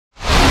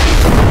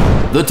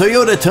The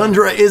Toyota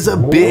Tundra is a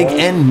big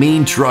and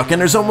mean truck, and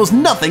there's almost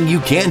nothing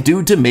you can't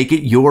do to make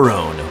it your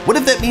own. What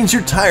if that means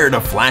you're tired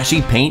of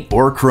flashy paint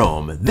or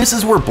chrome? This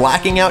is where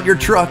blacking out your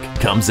truck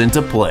comes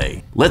into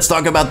play. Let's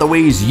talk about the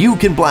ways you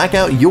can black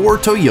out your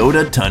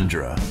Toyota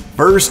Tundra.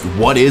 First,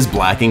 what is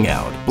blacking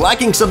out?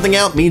 Blacking something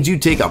out means you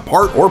take a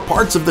part or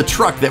parts of the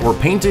truck that were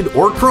painted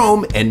or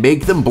chrome and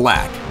make them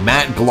black,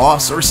 matte,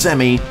 gloss, or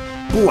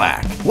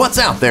semi-black. What's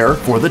out there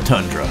for the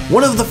Tundra?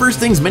 One of the first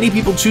things many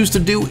people choose to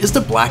do is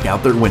to black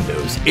out their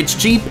windows.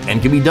 It's cheap and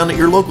can be done at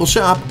your local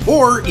shop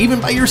or even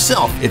by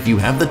yourself if you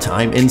have the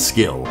time and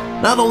skill.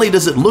 Not only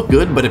does it look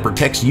good, but it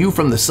protects you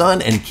from the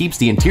sun and keeps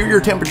the interior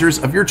temperatures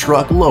of your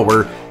truck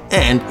lower,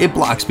 and it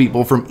blocks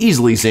people from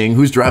easily seeing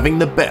who's driving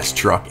the best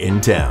truck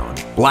in town.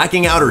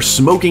 Blacking out or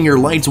smoking your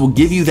lights will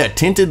give you that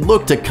tinted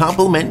look to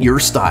complement your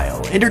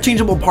style.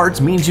 Interchangeable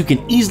parts means you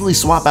can easily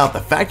swap out the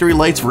factory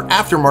lights for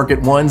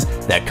aftermarket ones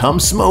that come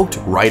smoked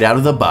right out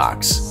of the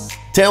box.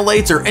 Tail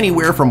lights are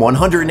anywhere from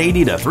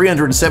 $180 to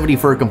 $370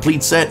 for a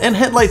complete set, and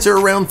headlights are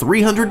around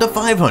 $300 to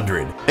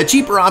 $500. A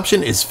cheaper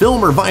option is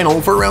film or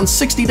vinyl for around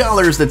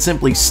 $60 that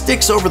simply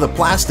sticks over the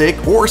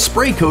plastic, or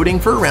spray coating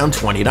for around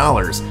 $20.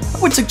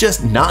 I would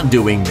suggest not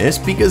doing this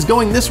because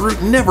going this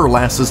route never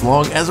lasts as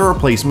long as a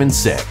replacement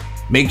set.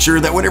 Make sure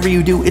that whatever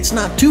you do, it's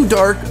not too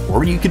dark,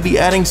 or you could be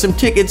adding some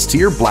tickets to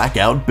your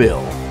blackout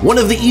bill. One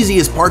of the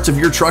easiest parts of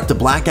your truck to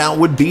black out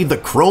would be the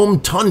chrome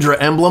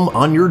Tundra emblem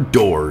on your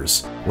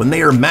doors. When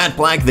they are matte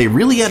black, they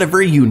really add a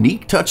very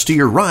unique touch to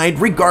your ride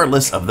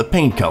regardless of the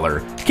paint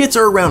color. Kits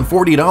are around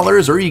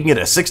 $40, or you can get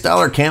a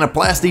 $6 can of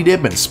Plasti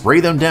Dip and spray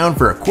them down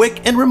for a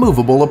quick and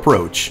removable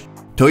approach.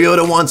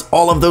 Toyota wants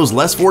all of those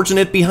less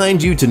fortunate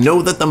behind you to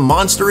know that the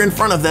monster in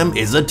front of them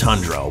is a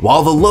Tundra.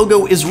 While the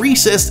logo is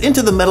recessed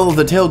into the metal of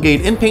the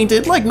tailgate and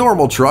painted like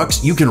normal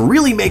trucks, you can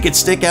really make it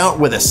stick out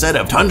with a set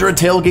of Tundra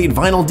tailgate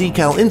vinyl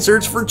decal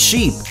inserts for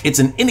cheap. It's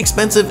an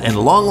inexpensive and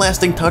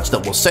long-lasting touch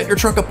that will set your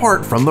truck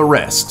apart from the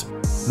rest.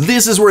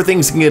 This is where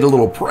things can get a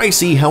little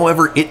pricey,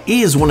 however, it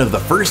is one of the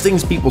first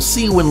things people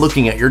see when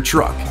looking at your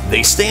truck.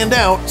 They stand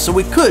out, so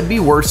it could be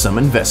worth some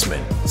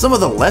investment. Some of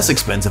the less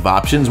expensive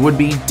options would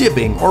be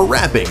dipping or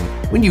wrapping.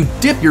 When you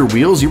dip your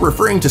wheels, you're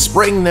referring to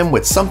spraying them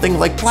with something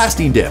like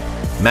Plasti Dip.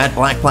 Matte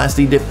black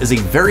Plasti Dip is a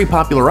very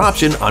popular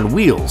option on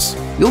wheels.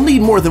 You'll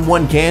need more than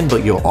one can,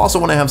 but you'll also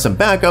want to have some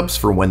backups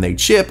for when they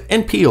chip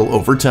and peel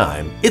over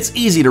time. It's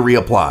easy to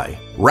reapply.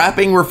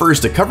 Wrapping refers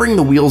to covering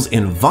the wheels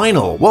in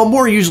vinyl. While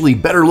more usually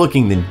better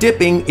looking than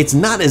dipping, it's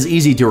not as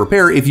easy to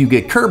repair if you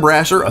get curb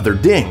rash or other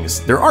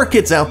dings. There are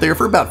kits out there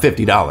for about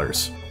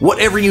 $50.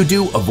 Whatever you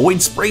do,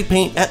 avoid spray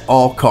paint at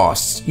all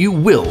costs. You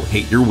will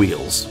hate your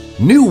wheels.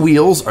 New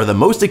wheels are the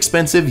most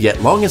expensive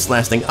yet longest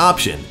lasting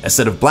option. A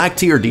set of black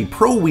TRD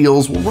Pro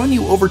wheels will run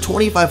you over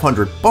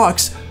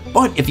 $2,500,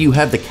 but if you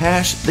have the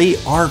cash, they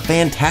are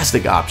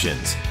fantastic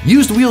options.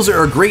 Used wheels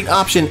are a great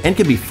option and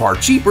can be far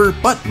cheaper,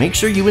 but make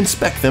sure you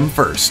inspect them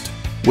first.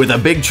 With a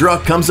big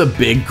truck comes a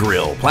big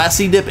grill.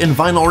 Plasti Dip and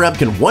vinyl wrap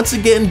can once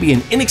again be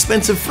an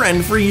inexpensive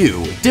friend for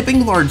you.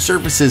 Dipping large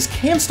surfaces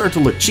can start to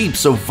look cheap,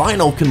 so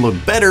vinyl can look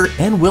better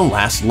and will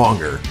last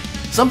longer.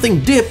 Something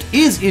dipped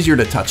is easier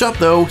to touch up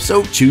though,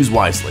 so choose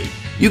wisely.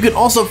 You can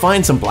also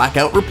find some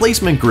blackout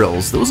replacement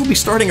grills. Those will be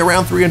starting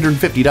around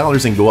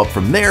 $350 and go up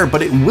from there,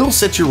 but it will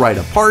set your ride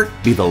apart,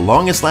 be the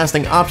longest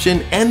lasting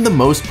option, and the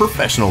most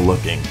professional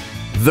looking.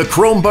 The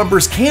chrome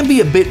bumpers can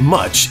be a bit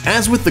much.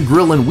 As with the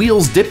grill and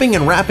wheels, dipping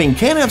and wrapping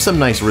can have some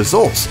nice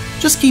results.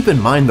 Just keep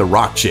in mind the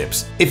rock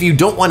chips. If you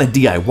don't want to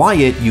DIY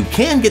it, you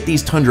can get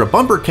these Tundra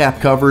bumper cap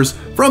covers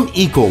from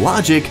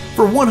Ecologic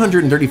for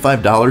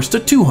 $135 to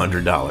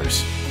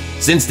 $200.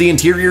 Since the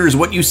interior is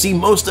what you see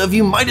most of,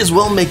 you might as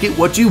well make it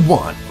what you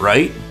want,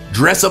 right?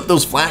 Dress up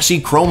those flashy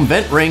chrome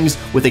vent rings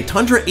with a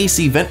Tundra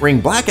AC vent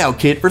ring blackout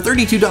kit. For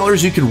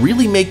 $32, you can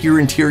really make your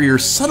interior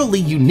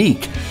subtly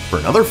unique. For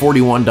another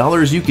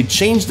 $41, you could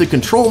change the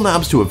control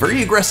knobs to a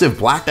very aggressive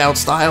blacked out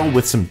style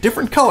with some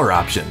different color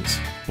options.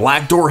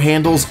 Black door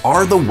handles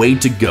are the way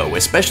to go,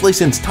 especially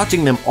since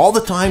touching them all the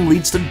time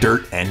leads to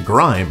dirt and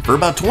grime. For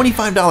about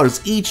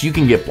 $25 each, you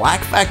can get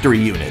black factory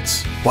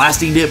units.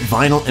 Plasti Dip,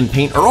 vinyl, and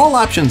paint are all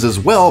options as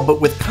well, but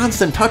with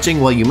constant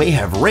touching while you may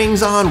have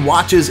rings on,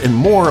 watches, and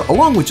more,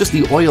 along with just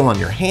the oil on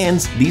your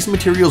hands, these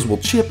materials will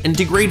chip and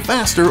degrade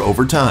faster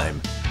over time.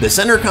 The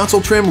center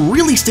console trim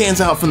really stands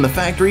out from the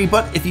factory,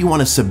 but if you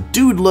want a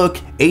subdued look,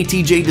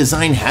 ATJ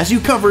Design has you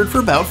covered for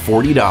about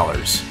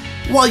 $40.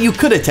 While you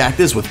could attack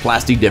this with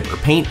Plasti Dip or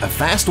paint, a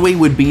fast way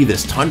would be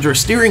this Tundra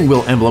steering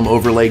wheel emblem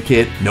overlay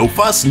kit. No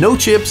fuss, no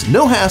chips,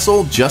 no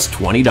hassle, just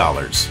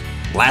 $20.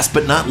 Last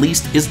but not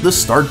least is the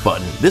start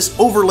button. This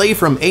overlay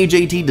from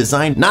AJT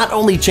Design not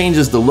only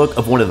changes the look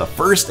of one of the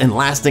first and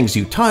last things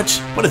you touch,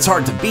 but it's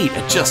hard to beat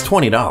at just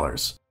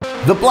 $20.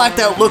 The blacked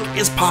out look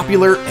is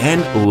popular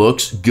and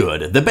looks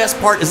good. The best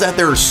part is that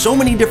there are so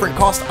many different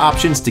cost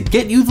options to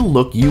get you the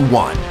look you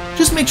want.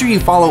 Just make sure you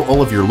follow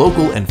all of your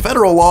local and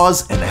federal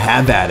laws and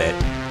have at it.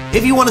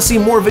 If you want to see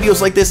more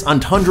videos like this on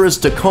Tundras,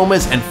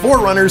 Tacomas, and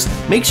 4Runners,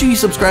 make sure you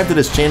subscribe to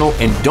this channel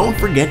and don't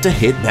forget to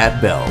hit that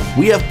bell.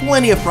 We have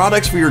plenty of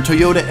products for your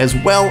Toyota as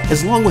well,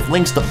 along with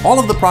links to all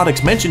of the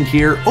products mentioned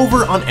here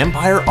over on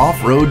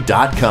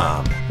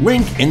EmpireOffroad.com.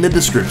 Link in the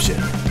description.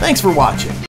 Thanks for watching.